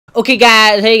Hey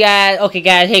guys,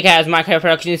 Minecraft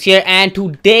Productions here, and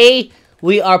today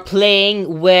we are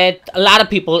playing with a lot of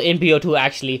people in BO2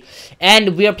 actually,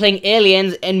 and we are playing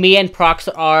aliens, and me and Prox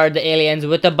are the aliens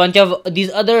with a bunch of these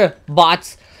other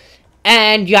bots,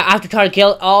 and yeah, I have to try to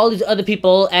kill all these other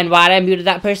people. And why I muted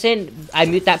that person? I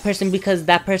mute that person because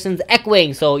that person's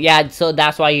echoing. So yeah, so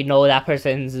that's why you know that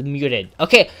person's muted.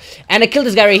 Okay, and I killed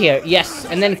this guy right here. Yes,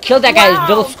 and then kill that guy.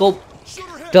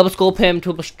 Double scope him,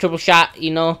 triple shot, you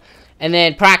know, and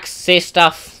then Prax say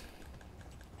stuff.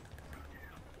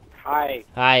 Hi.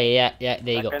 Hi, yeah, there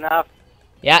you go. Good enough.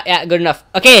 Yeah, good enough.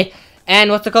 Okay,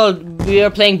 and what's it called? We are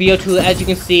playing BO2, as you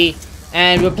can see,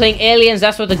 and we're playing aliens.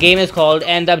 That's what the game is called,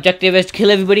 and the objective is to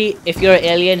kill everybody if you're an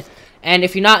alien, and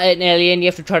if you're not an alien, you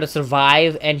have to try to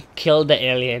survive and kill the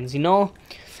aliens, you know.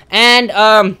 And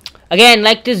again,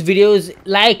 like the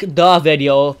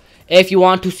video if you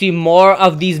want to see more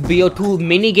of these BO2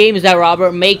 mini games that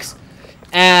Robert makes.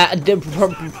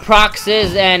 The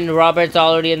proxies and Robert's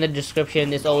already in the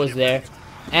description. It's always there.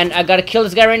 And I gotta kill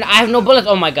this guy right now. I have no bullets.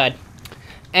 Oh my god.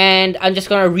 And I'm just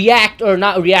gonna react, or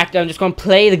not react, I'm just gonna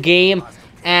play the game.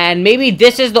 And maybe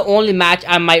this is the only match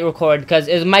I might record, because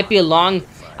it might be a long.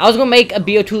 I was gonna make a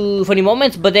BO2 funny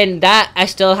moments, but then that I'm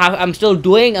still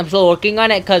working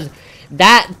on it, because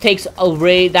that takes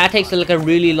like a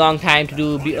really long time to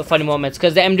do funny moments,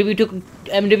 because the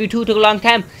MW2 took a long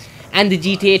time, and the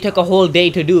GTA took a whole day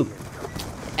to do.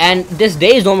 And this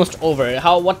day is almost over.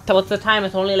 What's the time?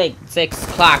 It's only like 6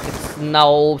 o'clock. It's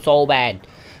no so bad.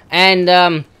 And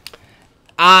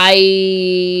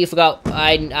I forgot.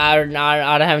 I don't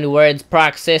have any words.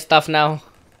 Prox, say stuff now.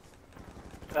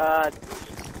 I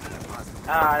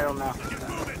don't know.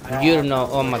 You don't know.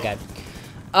 Oh my god.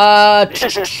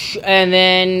 And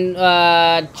then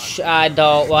I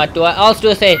don't. What do I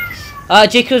also say?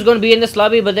 JQ is going to be in this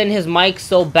lobby, but then his mic's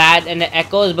so bad and it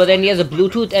echoes, but then he has a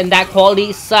Bluetooth and that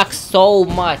quality sucks so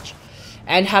much.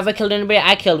 And have I killed anybody?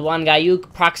 I killed one guy. You,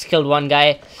 Prox, killed one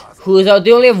guy.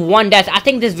 They only have one death. I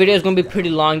think this video is going to be pretty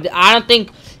long. I don't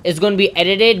think it's going to be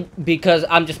edited, because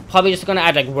I'm probably just going to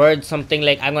add like words, something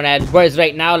like I'm going to add words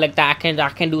right now like that. I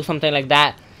can do something like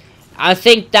that. I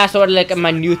think that's sort of like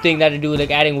my new thing that I do,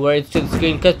 like adding words to the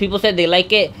screen, because people said they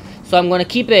like it. So I'm gonna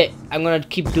keep it. I'm gonna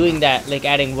keep doing that, like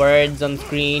adding words on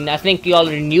screen. I think you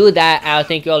already knew that. I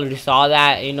think you already saw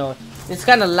that. You know, it's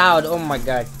kind of loud. Oh my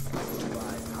god.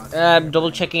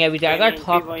 Double checking everything. I gotta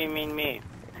talk. People, you mean me?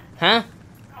 Huh?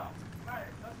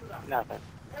 Nothing.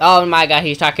 Oh my god,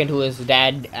 he's talking to his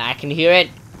dad. I can hear it.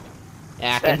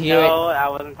 Yeah, I can hear it. No, I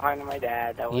wasn't talking to my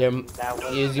dad. That was your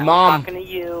mom. Talking to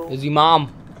you. Is your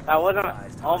mom? That wasn't.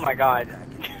 Oh my god.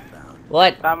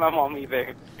 What? Not my mom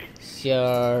either.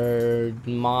 Your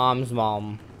mom's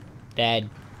mom. Dad.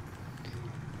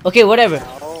 Okay, whatever.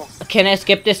 No. Can I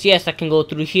skip this? Yes, I can go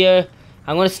through here.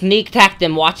 I'm gonna sneak attack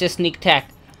them. Watch this sneak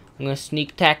attack. I'm gonna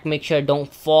sneak attack, make sure I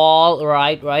don't fall.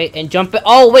 Right, and jump it.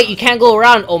 Oh wait, you can't go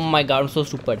around. Oh my god, I'm so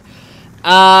stupid.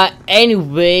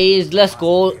 Anyways, let's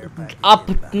go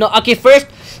up. No, okay, first,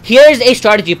 here's a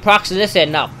strategy. Prox,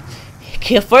 listen now.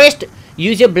 Okay, first,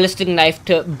 use your ballistic knife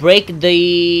to break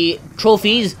the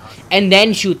trophies and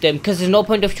then shoot them, because there's no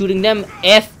point of shooting them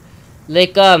if they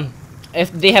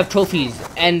have trophies,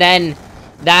 and then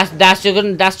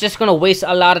that's just gonna waste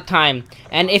a lot of time.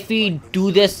 And if we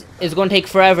do this, it's gonna take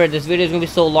forever. This video is gonna be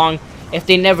so long if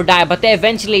they never die, but they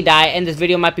eventually die, and this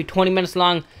video might be 20 minutes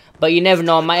long, but you never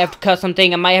know. I might have to cut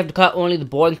something. I might have to cut only the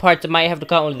boring parts. I might have to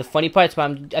cut only the funny parts,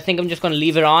 but I think I'm just gonna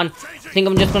leave it on. I think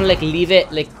I'm just gonna like leave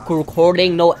it like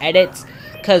recording, no edits,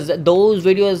 because those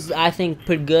videos I think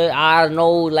pretty good. I don't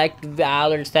know, like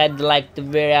Alan said, like the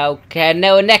video. Okay,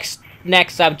 now next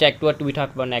subject. What do we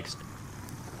talk about next?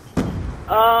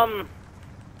 I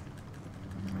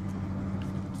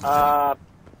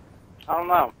don't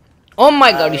know. Oh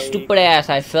my god, you stupid ass,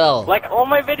 I fell. Like all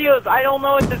my videos, I don't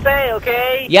know what to say,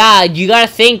 okay? Yeah, you gotta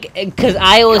think, because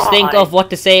I always think of what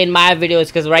to say in my videos,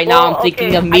 because right now I'm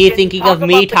thinking of me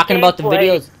talking about the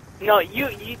videos. No, you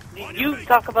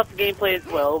talk about the gameplay as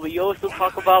well, but you also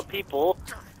talk about people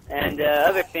and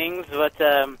other things, but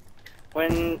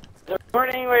when you're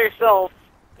recording by yourself,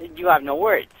 you have no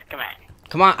words.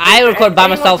 Come on, I record by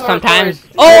myself sometimes.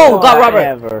 Oh, God,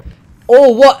 Robert! Oh,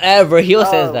 whatever, he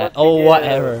says that. Oh,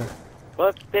 whatever.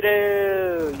 What to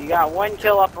do? You got 1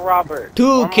 kill off of Robert.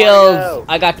 2 kills.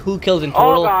 I got 2 kills in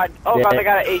total. Oh god, I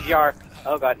got an AGR.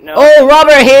 Oh god, no. Oh,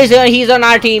 Robert, he's on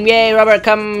our team. Yay, Robert,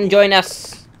 come join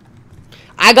us.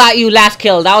 I got you last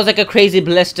kill. That was like a crazy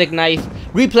ballistic knife.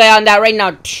 Replay on that right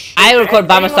now. I record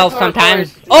by myself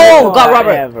sometimes. Oh, God,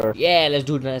 Robert. Yeah, let's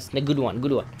do this. Good one.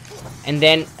 And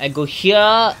then I go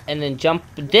here, and then jump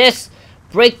this.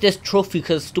 break this trophy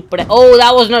because stupid. Oh,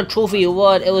 that wasn't a trophy.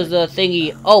 What? It was the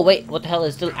thingy. Oh wait, what the hell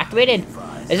is still activated?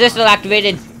 Is this still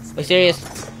activated? Are you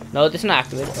serious? No, this is not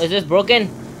activated. Is this broken?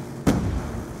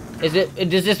 Is it?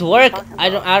 Does this work?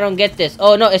 I don't get this.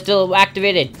 Oh no, it's still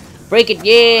activated. Break it.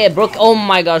 Yeah, broke. Oh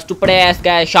my god, stupid ass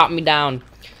guy shot me down.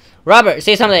 Robert,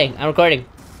 say something. I'm recording.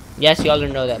 Yes, you all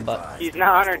don't know that, but he's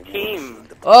not on our team.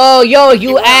 oh, yo,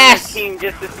 you ass! Team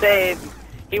just to say,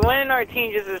 he went in our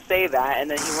team just to say that, and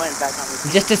then he went back on the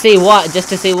team. Just to say what? Just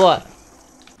to say what?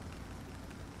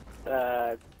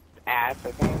 Ass, I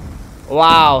think.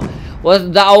 Wow.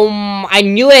 Was the I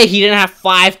knew it. He didn't have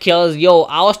 5 kills. Yo,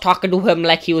 I was talking to him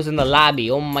like he was in the lobby.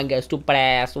 Oh my god, stupid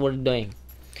ass. What are you doing?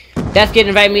 Death Kid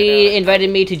invited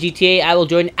me to GTA. I will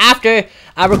join after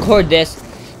I record this.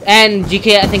 And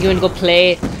GK, I think you're gonna go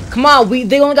play. Come on,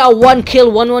 they only got 1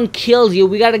 kill, 1 kills you.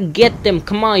 We gotta get them.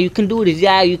 Come on, you can do this.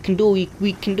 Yeah, you can do.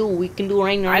 We can do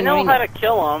right now. I know how to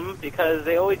kill them because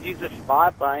they always use a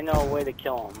spot, but I know a way to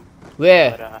kill them.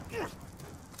 Where? But,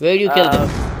 where do you kill them?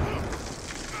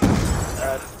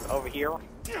 Over here.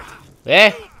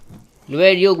 Where?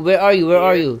 Where are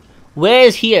you? Where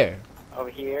is here? Over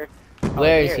here.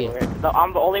 Where is here?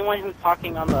 I'm the only one who's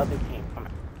talking on the other team. Come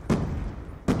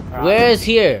on. Where is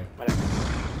here? Whatever.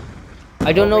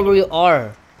 I don't know where you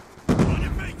are.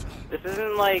 This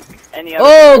isn't like any other.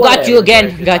 Oh, got you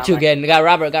again. Got you again. Got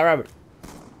Robert.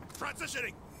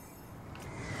 Transitioning.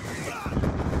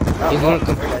 He's gonna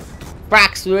come.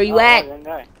 Brax, where are you at?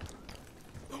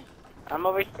 I'm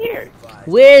over here.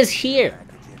 Where is here?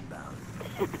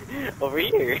 Over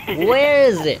here. Where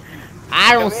is it?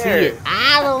 I don't see it.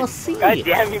 I don't see God it.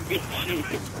 damn you, BG.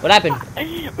 What happened?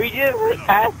 We just went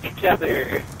past each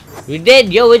other. We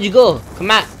did. Yo, where'd you go?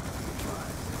 Come out.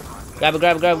 Grab it.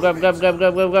 God,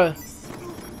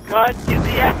 you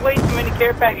have way too many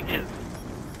care packages.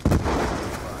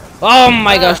 Oh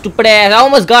my gosh, stupid ass. I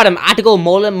almost got him. I had to go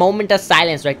moment of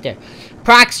silence right there.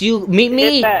 Prox, you meet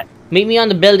me. Meet me on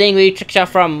the building where you trick shot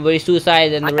from, where you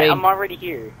suicide in the rain. I'm already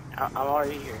here. I'm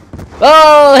already here.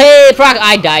 Oh, hey, Prox,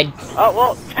 I died.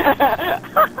 Oh,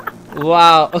 well.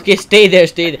 Wow. Okay, stay there.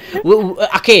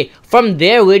 Okay, from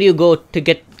there, where do you go to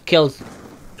get kills?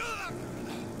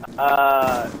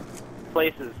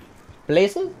 Places.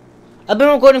 Places? I've been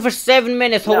recording for 7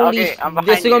 minutes. Holy, okay,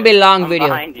 this is gonna be a long video.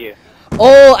 Behind you.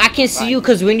 Oh, I can see you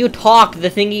because when you talk, the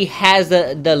thingy has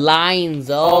the lines.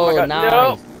 Oh, my God, nice.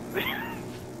 no.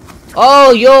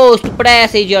 Oh, yo, stupid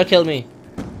ass AGR killed me.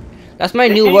 That's my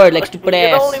new word, like stupid You're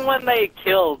ass. the only one they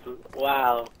killed.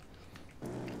 Wow.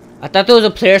 I thought there was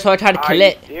a player, so I tried to kill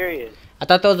it. Serious? I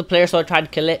thought there was a player, so I tried to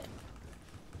kill it.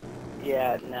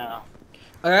 Yeah, no.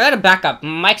 I gotta back up.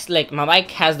 My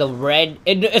mic has the red.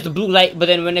 It's a blue light, but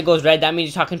then when it goes red, that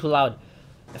means you're talking too loud.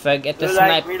 If I get the Blue snipe.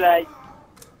 light, green light,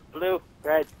 blue,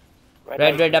 red.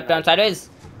 Red, up, down, sideways.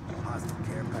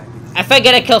 If I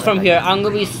get a kill from here, I'm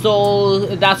gonna be so.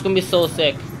 That's gonna be so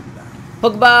sick.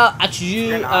 Pogba,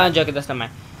 Achu. I'm joking, that's not mine.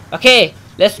 Okay,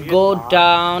 let's go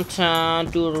downtown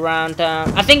to around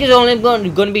town. I think it's only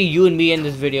gonna be you and me in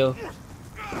this video.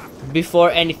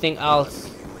 Before anything else.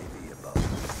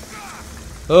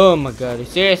 Oh my god, are you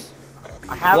serious?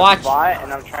 I have a bot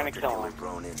and I'm trying to kill him.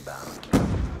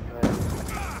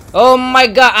 Oh my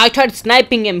god, I tried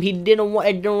sniping him. It didn't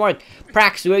work.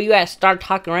 Prax, where you at? Start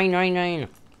talking right now.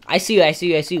 I see you. I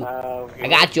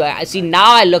got you. I see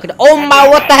now. I look at. Oh my!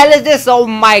 What the hell is this? Oh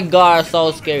my god!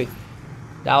 So scary.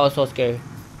 That was so scary.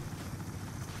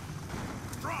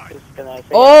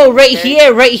 Oh, right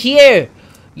here.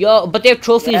 Yo, but they have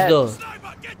trophies though.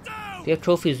 They have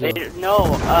trophies though.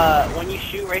 No, when you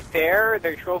shoot right there,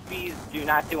 their trophies do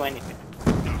not do anything.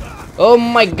 Oh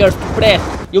my god, stupid.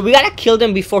 Yo, we gotta kill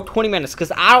them before 20 minutes,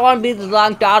 cause I don't want to be this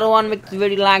long. I don't want to make this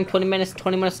video long. 20 minutes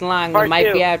long. It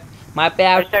might be out. Part 2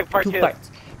 parts.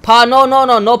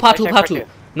 No part 2.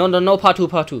 No part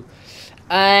 2.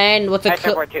 And what's the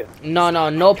part 2.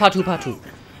 No part 2.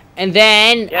 And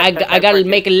then I gotta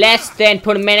make less than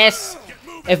 20 minutes.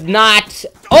 If not,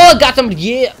 oh, I got somebody.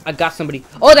 Yeah, I got somebody.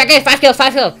 Oh, that guy 5 kills.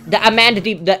 The Amanda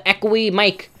Deep, the Equi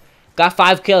Mike, got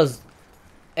 5 kills.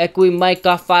 Equi Mike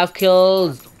got 5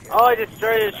 kills. Oh, I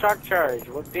destroyed a shock charge.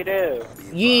 What did do?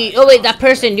 Yeah. Oh wait, that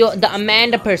person, the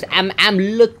Amanda person. I'm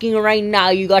looking right now.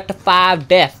 You got the 5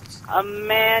 deaths.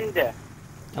 Amanda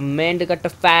got the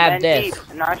 5 deaths.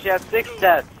 Deep. Now she has 6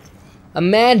 deaths.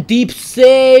 Amanda Deep,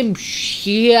 same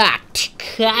shit.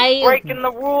 Breaking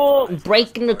the rules.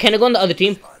 Can I go on the other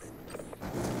team?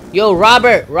 Yo,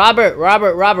 Robert.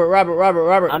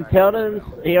 I'm telling him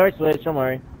he already switched, don't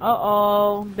worry.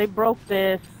 Uh-oh, they broke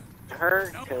this.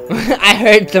 I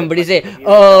heard somebody say,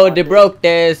 oh, they broke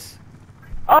this.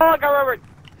 Oh, I got Robert.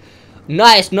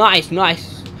 Nice.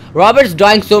 Robert's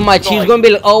dying so much. He's gonna be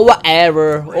like, oh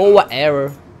whatever, oh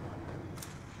whatever.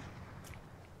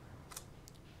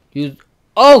 You.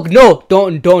 Oh no!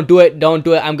 Don't do it! Don't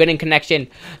do it! I'm getting connection.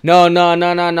 No!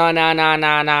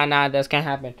 This can't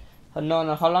happen.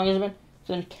 No! How long has it been? It's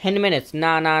been 10 minutes.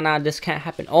 Nah. This can't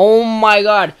happen. Oh my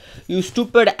God! You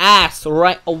stupid ass!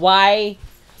 Right? Why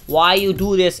you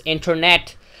do this,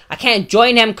 internet? I can't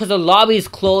join him because the lobby is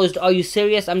closed. Are you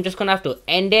serious? I'm just gonna have to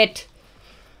end it.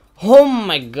 Oh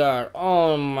my God!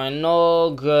 Oh my!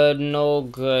 No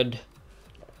good.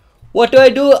 What do I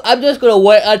do? I'm just gonna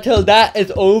wait until that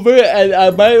is over, and I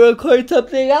might record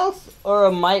something else, or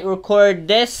I might record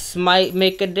this. Might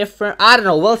make a difference. I don't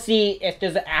know. We'll see if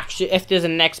there's if there's a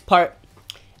next part.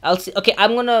 I'll see. Okay,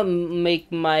 I'm gonna make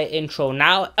my intro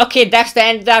now. Okay, that's the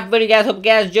end of that video, guys. Hope you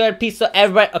guys enjoyed. Peace out,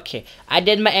 everybody. Okay, I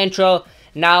did my intro.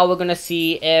 Now we're gonna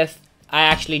see if I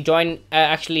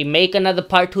actually make another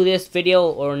part to this video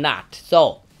or not.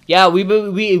 So. Yeah, we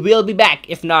will be back.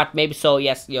 If not, maybe so.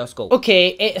 Yes, let's go.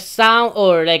 Okay,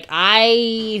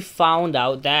 I found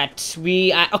out that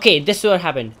okay, this is what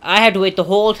happened. I had to wait the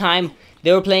whole time.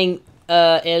 They were playing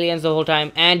Aliens the whole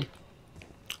time, and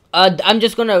I'm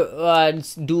just gonna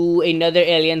do another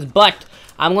Aliens, but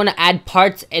I'm gonna add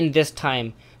parts in this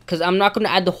time, because I'm not gonna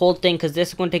add the whole thing, because this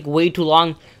is gonna take way too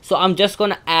long. So I'm just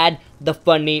gonna add the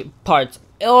funny parts.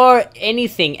 Or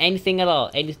anything at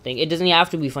all, anything. It doesn't have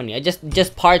to be funny.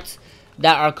 Just parts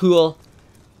that are cool,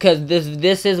 cause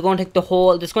this is gonna take this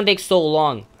is gonna take so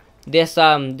long. This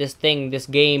game,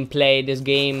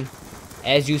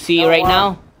 as you see right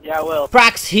now. Yeah, I will.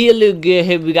 Prax, here, look good.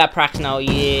 Here we got Prax now.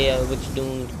 Yeah, what you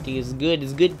doing? It's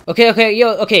good.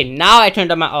 Okay. Now I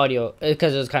turned on my audio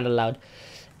because it was kind of loud.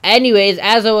 Anyways,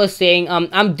 as I was saying,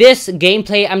 this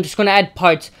gameplay, I'm just gonna add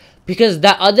parts, because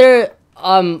the other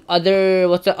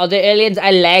Aliens, I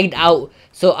lagged out,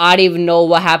 so I don't even know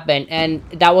what happened, and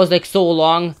that was like so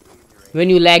long when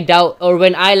you lagged out, or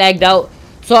when I lagged out.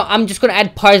 So I'm just gonna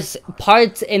add parts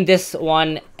in this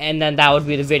one, and then that would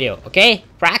be the video. Okay,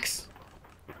 Prax?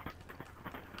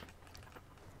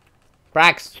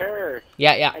 Sure.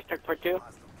 Yeah. I start part 2.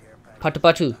 Part 2.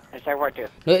 I start part 2.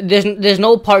 No, there's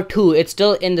no part 2. It's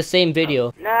still in the same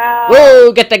video. No.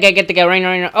 Whoa! Get the guy!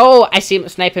 Right. Oh, I see him!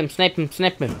 Snipe him!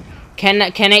 Can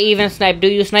I even snipe? Do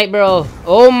you snipe, bro?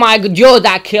 Oh my God! Yo,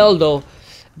 that killed though.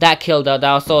 That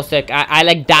was so sick. I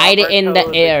like died in the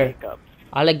air.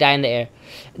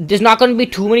 There's not gonna be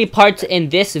too many parts in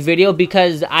this video,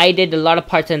 because I did a lot of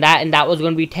parts in that, and that was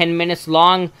gonna be 10 minutes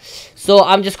long. So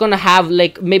I'm just gonna have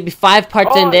like maybe 5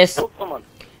 parts in this.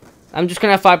 I'm just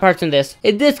gonna have 5 parts in this.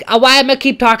 Why am I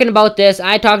keep talking about this?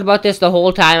 I talked about this the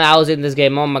whole time I was in this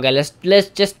game. Oh my God! Let's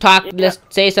just talk. Yeah. Let's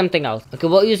say something else. Okay,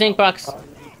 what are you saying, Prox?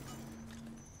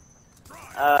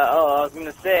 I was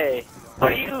gonna say, what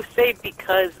do you say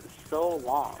because so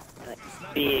long?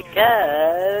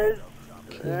 Because,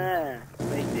 do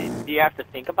you have to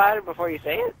think about it before you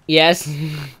say it? Yes.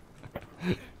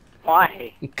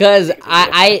 Why? Because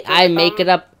I make it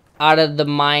up out of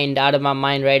my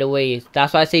mind right away.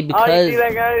 That's why I say because. Oh, you see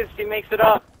that, guys? He makes it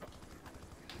up.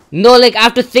 No, like I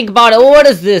have to think about it. Oh, what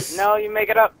is this? No, you make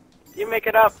it up.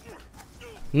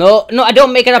 No, I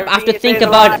don't make it up. I have to think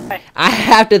about it. I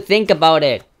have to think about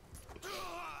it.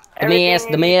 The mess.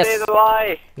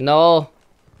 No.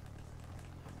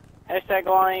 Hashtag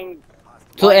lying.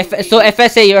 So if I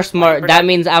say you're smart, that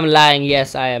means I'm lying.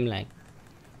 Yes, I am lying.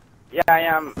 Yeah, I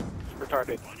am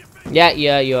retarded. Yeah,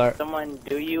 you are. Did someone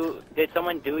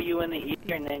do you in the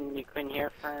ear and then you couldn't hear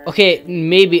from? Okay,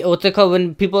 maybe. What's it called?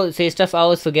 When people say stuff, I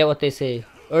always forget what they say.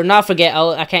 Or not forget,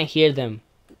 I can't hear them.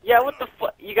 Yeah, what the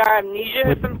fuck? You got amnesia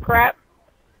or some crap?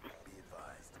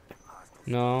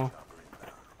 No.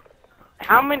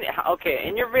 How many? Okay,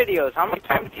 in your videos, how many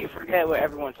times do you forget what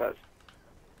everyone says?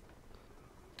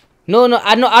 No,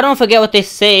 I don't forget what they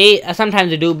say.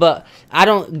 Sometimes I do, but I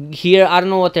don't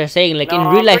know what they're saying. Like in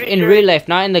real life,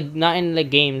 not in the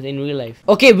games, in real life.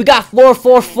 Okay, we got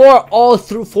 4-4-4 all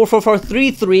through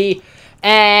 4-4-4-3-3.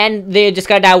 And they just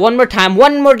gotta die one more time.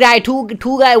 One more guy, two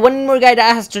guy, one more guy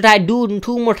that has to die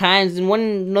two more times,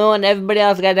 and everybody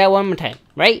else gotta die one more time.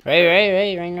 Right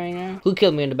now. Who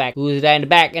killed me in the back? Who's that in the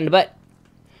back, in the butt?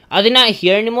 Are they not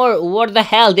here anymore? What the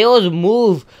hell? They always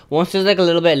move. Once there's like a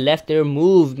little bit left, they're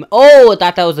moved. Oh, I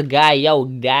thought that was a guy. Yo,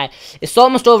 die. It's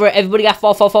almost over. Everybody got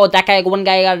fall. That guy, one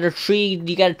guy got a tree.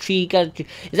 You got a tree.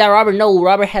 Is that Robert? No,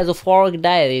 Robert has a 4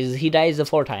 dies. He dies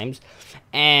 4 times.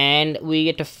 And we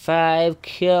get to 5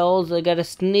 kills. I gotta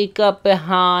sneak up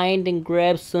behind and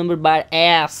grab somebody by the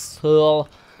asshole.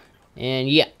 And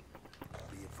yeah.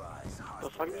 What the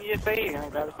fuck did you say? You're gonna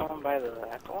grab someone by the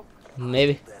asshole?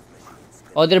 Maybe.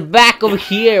 Oh, they're back over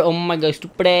here. Oh my god,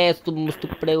 stupid ass,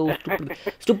 stupid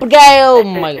guy. Oh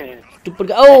my god, stupid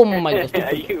guy. Oh my god,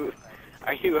 stupid.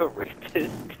 Are you a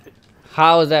rapist?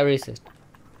 How is that racist?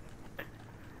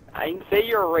 I didn't say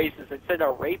you're a racist. I said a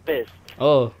rapist.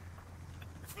 Oh.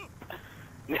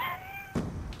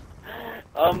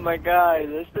 Oh my god,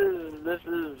 this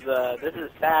is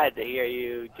sad to hear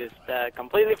you just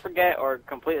completely forget or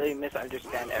completely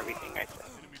misunderstand everything I said.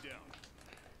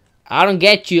 I don't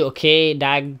get you, okay,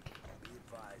 dog.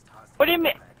 What do you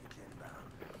mean?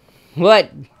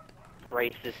 What?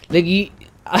 Racist. Like you,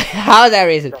 how is that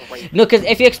racist? No, because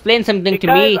if you explain something to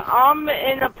me, because I'm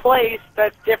in a place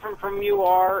that's different from you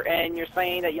are, and you're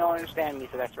saying that you don't understand me,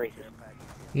 so that's racist.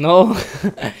 no.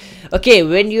 Okay,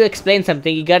 when you explain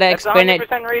something, you gotta explain it.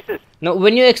 100% racist. No,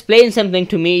 when you explain something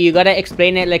to me, you gotta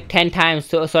explain it like 10 times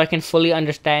so I can fully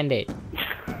understand it.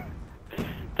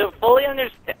 To fully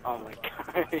understand. Oh my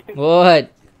god.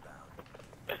 What?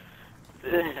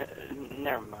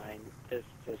 Never mind. Just.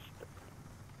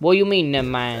 What you mean, never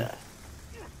mind?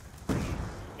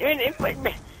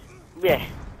 Yeah.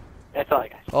 That's all I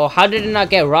got. Oh, how did it not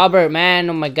get Robert, man?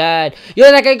 Oh my god. Yo,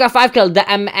 that guy got 5 kills.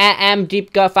 The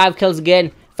Deep got 5 kills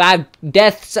again. 5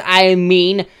 deaths, I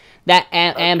mean. That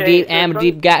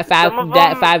Deep got 5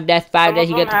 deaths.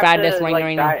 He got the 5 deaths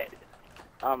right now.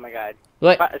 Oh my god.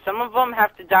 What? Some of them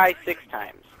have to die 6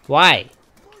 times. Why?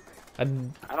 I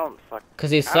don't fuck. Cause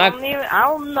they suck. I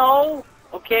don't know.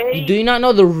 Okay. Do you not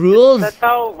know the rules? That's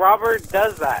how Robert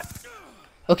does that.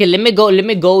 Okay, let me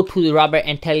go to Robert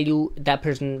and tell you that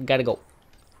person gotta go.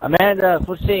 Amanda,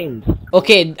 switch teams.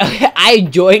 Okay, I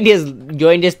joined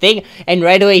his thing, and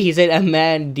right away he said, "A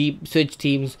man deep switch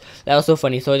teams." That was so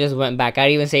funny. So I just went back. I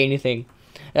didn't even say anything.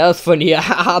 That was funny.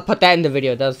 I'll put that in the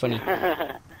video. That was funny.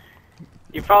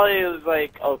 You probably was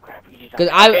like, "Oh crap!" Because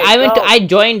I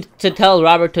joined to tell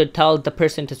Robert to tell the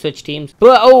person to switch teams.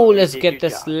 But oh, let's get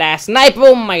this last snipe.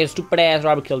 Oh my stupid ass!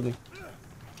 Robert killed me.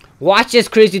 Watch this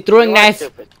crazy throwing knife.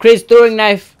 Crazy throwing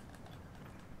knife.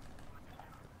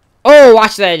 Oh,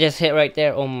 watch that! I just hit right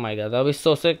there. Oh my god, that'll be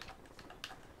so sick.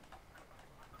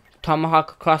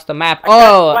 Tomahawk across the map.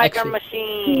 Oh, swagger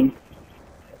machine.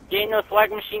 Getting no swag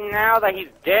machine now that he's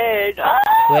dead.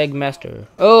 Swag master.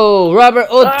 Oh, Robert.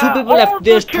 Oh, 2 people left.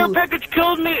 There's the care 2. package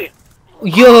killed me.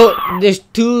 Yo, there's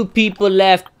 2 people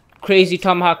left. Crazy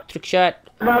Tomahawk trick shot.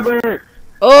 Robert.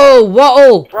 Oh,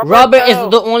 whoa! Robert is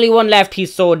the only one left.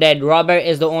 He's so dead. Robert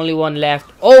is the only one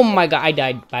left. Oh my god, I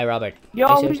died by Robert.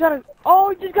 Yo, we gotta. Oh,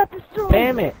 we just got destroyed.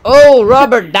 Damn it. Oh,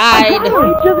 Robert died. He just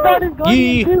got his gun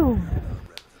too.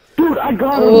 Dude, I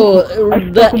got him. Oh,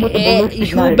 the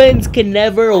humans can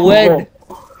never win.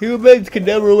 Humans can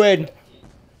never win.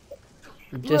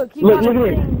 Just look at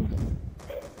him.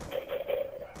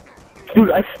 Dude,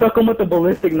 I stuck him with the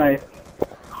ballistic knife.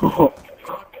 Oh.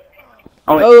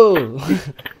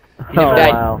 He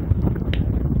died. Wow.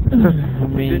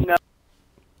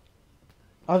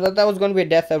 I thought that was going to be a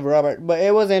death of Robert, but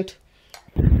it wasn't.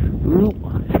 You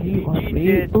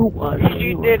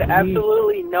did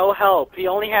absolutely no help. He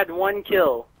only had 1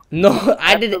 kill. No,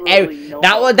 I did.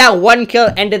 That 1 kill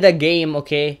ended the game.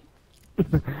 Okay.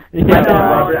 Yeah,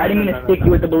 Robert, I didn't mean to stick you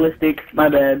with the ballistic. My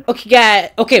bad. Okay, guys.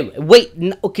 Okay, wait.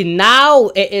 Okay, now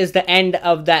it is the end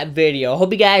of that video.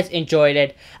 Hope you guys enjoyed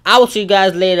it. I will see you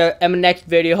guys later in the next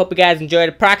video. Hope you guys enjoyed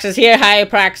it. Prax is here. Hi,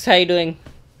 Prax. How you doing?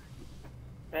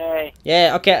 Hey.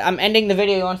 Yeah. Okay, I'm ending the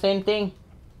video. You want to say anything?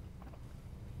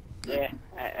 Yeah,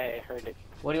 I heard it.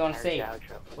 What do you want to say?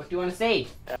 What do you want to say?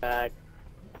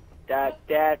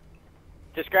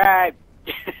 Describe.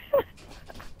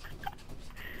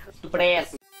 Stupid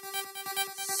ass.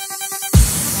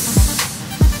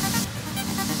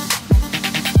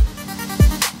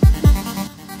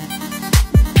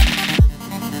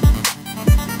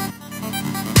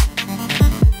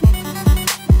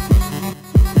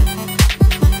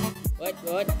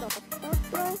 What?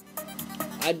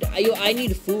 I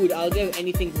need food. I'll give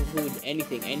anything for food.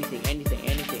 Anything.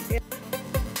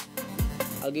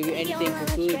 I'll give you anything for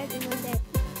food.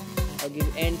 I'll give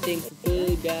you anything for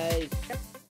food, guys.